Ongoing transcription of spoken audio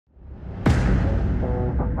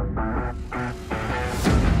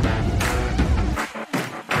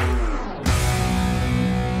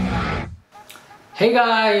Hey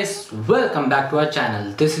guys, welcome back to our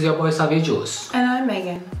channel. This is your boy Savijos. And I'm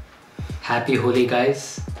Megan. Happy Holi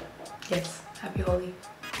guys. Yes, happy Holi.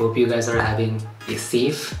 Hope you guys are having a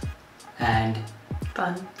safe and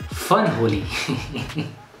fun Holi.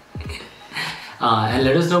 And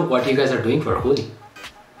let us know what you guys are doing for Holi.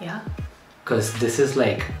 Yeah. Because this is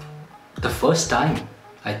like the first time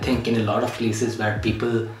I think in a lot of places where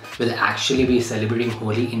people will actually be celebrating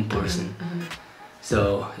Holi in person.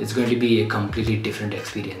 So it's going to be a completely different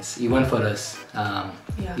experience, even for us.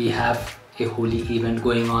 We have a Holi event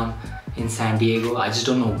going on in San Diego. I just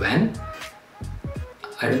don't know when.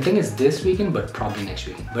 I don't think it's this weekend, but probably next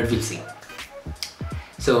weekend, but we'll see.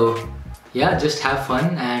 So yeah, just have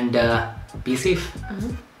fun and be safe.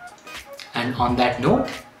 And on that note,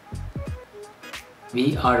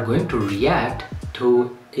 we are going to react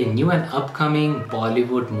to a new and upcoming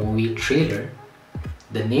Bollywood movie trailer.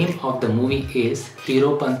 The name of the movie is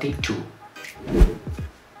Heropanti 2.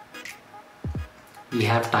 We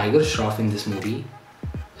have Tiger Shroff in this movie,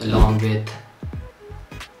 along with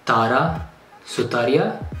Tara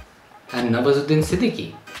Sutaria and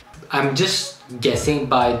Nawazuddin. I'm just guessing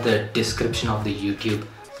by the description of the YouTube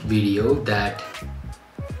video that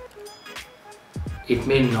it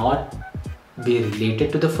may not be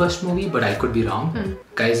related to the first movie, but I could be wrong.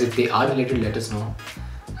 Guys, if they are related, let us know.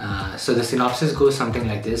 So the synopsis goes something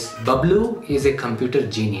like this. Bablu is a computer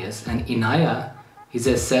genius and Inaya is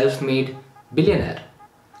a self-made billionaire.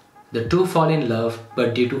 The two fall in love,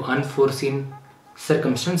 but due to unforeseen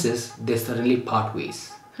circumstances, they suddenly part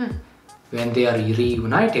ways. When they are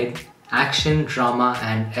reunited, action, drama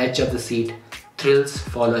and edge of the seat thrills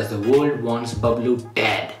follow as the world wants Bablu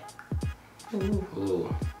dead. Oh,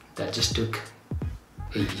 that just took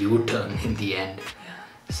a U-turn in the end.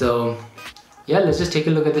 So yeah, let's just take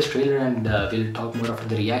a look at this trailer and we'll talk more after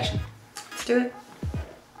the reaction. Let's do it.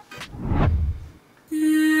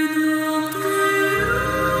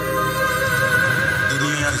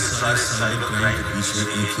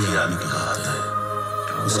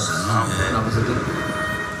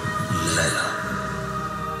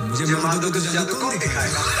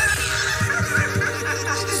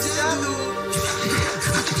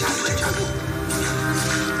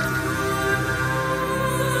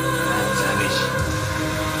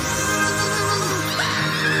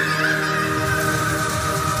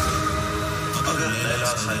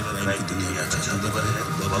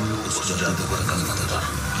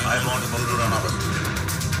 I want Bablu Ranawat.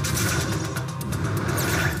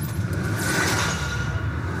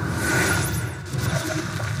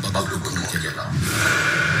 Bablu को मुझे लेना।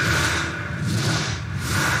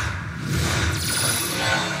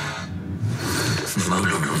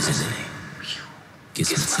 Bablu ढूंढने से नहीं,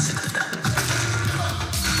 किस्मत से मिलता है।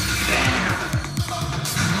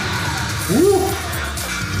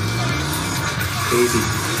 Crazy.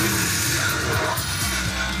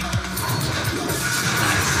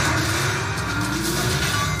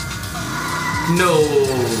 No.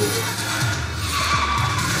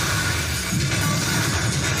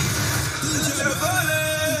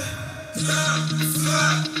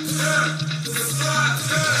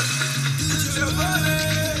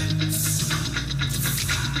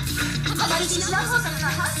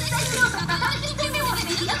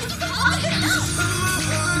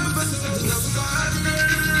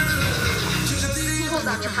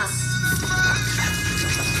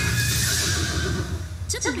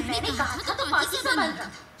 जब मैंने कहा था तो फांसी से बन रहा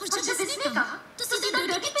और जब इसने कहा तो सीधे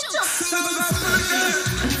डर के pitch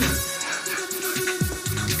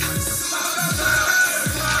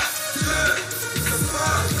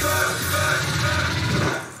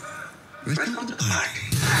Welcome to the party.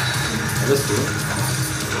 That was cool.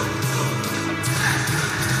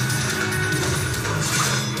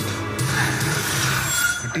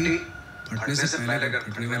 फटने से पहले अगर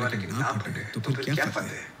फटने वाले की ना फटे तो फिर क्या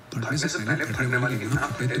फटे? फटने से पहले फटने वाले की ना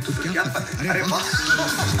फटे तो फिर क्या फटे? अरे वाह!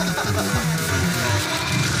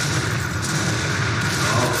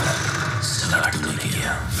 स्टार्ट कर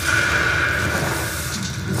दिया।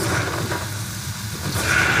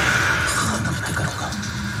 खत्म न करूँगा।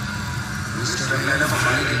 मिस्टर लैला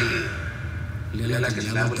बहाने के लिए लैला के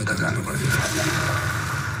लैब तक जाना पड़ेगा।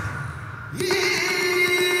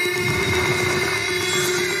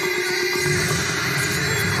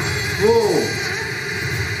 Whoa.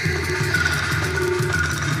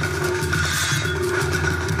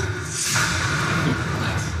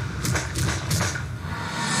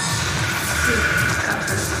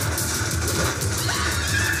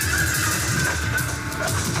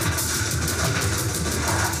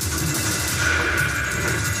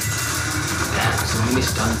 Damn, so many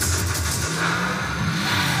stunts.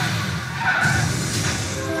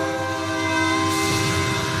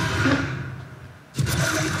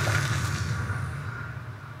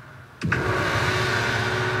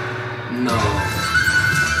 No.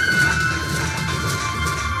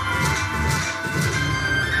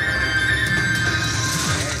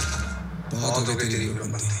 बहुत हो गई तेरी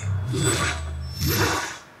हीरोपंती।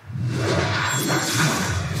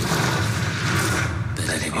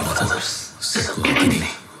 पहले भी बता उसको नहीं,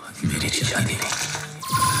 मेरी शादी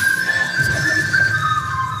नहीं।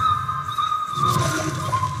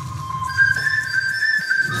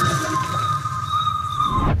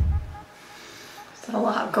 There's a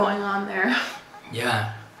lot going on there.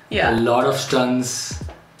 Yeah. Yeah. A lot of stunts.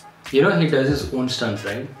 You know, he does his own stunts,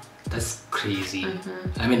 right? That's crazy.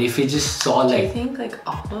 I mean, if he just saw Do you like... think like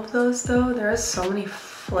all of those though? There are so many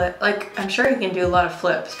like I'm sure he can do a lot of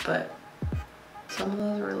flips, but some of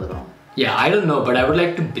those were a little. Yeah, I don't know, but I would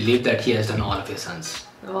like to believe that he has done all of his stunts.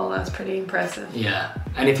 Well, that's pretty impressive. Yeah,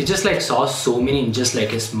 and if you just like saw so many in just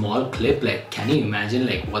like a small clip, like can you imagine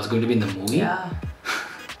like what's going to be in the movie? Yeah.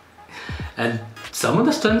 And some of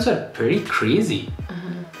the stunts are pretty crazy.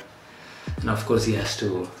 And of course he has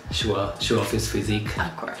to show off his physique.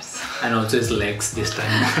 Of course. And also his legs this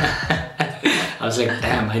time. I was like,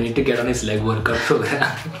 damn, I need to get on his leg workout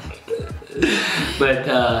program. But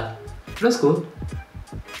it was cool.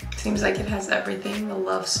 Seems like it has everything. The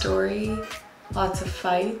love story, lots of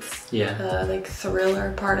fights. Yeah. The like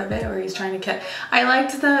thriller part of it where he's trying to catch. I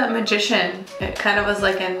liked the magician. It kind of was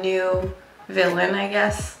like a new villain, I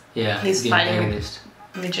guess. Yeah. He's the fighting antagonist.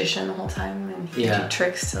 a magician the whole time and he Yeah. can do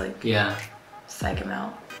tricks to like psych him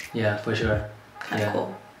out. Yeah, for sure. Kind of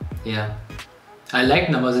cool. Yeah. I like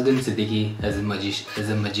Nawazuddin Siddiqui as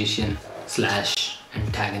a magician slash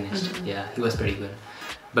antagonist. Yeah, he was pretty good.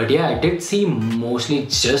 But yeah, I did see mostly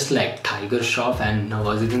just like Tiger Shroff and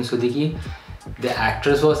Nawazuddin Siddiqui. The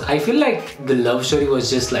actress was, I feel like the love story was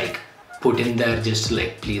just like put in there just to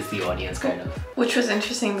like please the audience kind of. Which was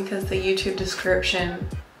interesting because the YouTube description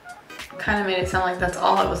kind of made it sound like that's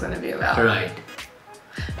all it was going to be about. Right.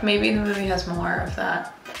 Maybe the movie has more of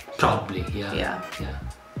that. Probably, yeah. Yeah.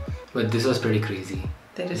 But this was pretty crazy.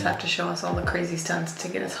 They just have to show us all the crazy stunts to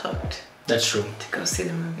get us hooked That's true. to go see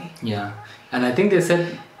the movie. Yeah. And I think they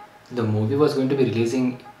said the movie was going to be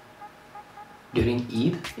releasing during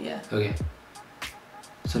Eid. Yeah. Okay.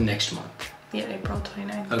 So next month. Yeah, April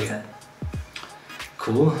 29th. Okay. Is it?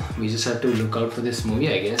 Cool. We just have to look out for this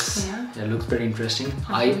movie, I guess. Yeah. It looks pretty interesting.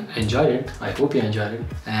 I enjoyed it. I hope you enjoyed it.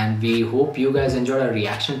 And we hope you guys enjoyed our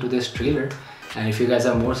reaction to this trailer. And if you guys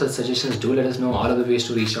have more such suggestions, do let us know. All of the ways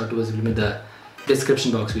to reach out to us will be in the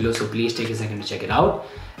description box below. So please take a second to check it out.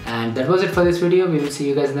 And that was it for this video. We will see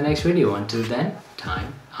you guys in the next video. Until then,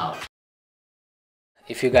 time out.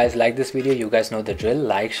 If you guys like this video, you guys know the drill.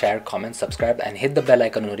 Like, share, comment, subscribe and hit the bell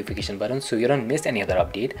icon notification button so you don't miss any other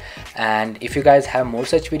update. And if you guys have more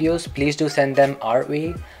such videos, please do send them our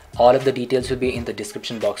way. All of the details will be in the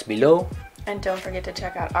description box below. And don't forget to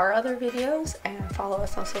check out our other videos and follow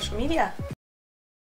us on social media.